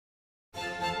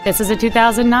This is a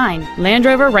 2009 Land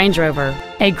Rover Range Rover,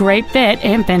 a great fit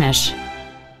and finish.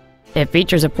 It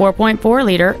features a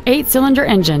 4.4-liter 8-cylinder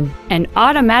engine, an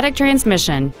automatic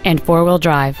transmission, and 4-wheel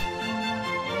drive.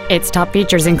 Its top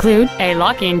features include a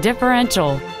locking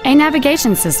differential, a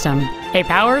navigation system, a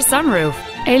power sunroof,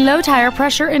 a low tire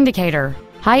pressure indicator,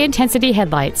 high-intensity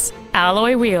headlights,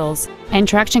 alloy wheels, and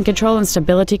traction control and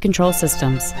stability control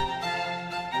systems.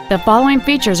 The following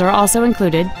features are also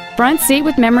included: front seat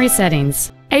with memory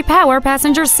settings, a power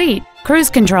passenger seat, cruise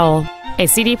control, a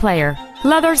CD player,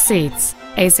 leather seats,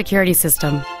 a security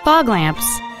system, fog lamps,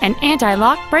 an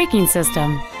anti-lock braking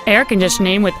system, air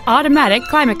conditioning with automatic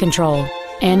climate control,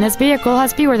 and this vehicle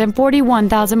has fewer than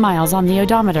 41,000 miles on the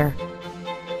odometer.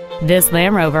 This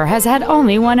Land Rover has had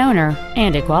only one owner,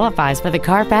 and it qualifies for the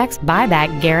Carfax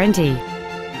buyback guarantee.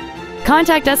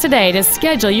 Contact us today to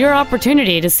schedule your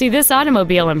opportunity to see this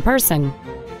automobile in person.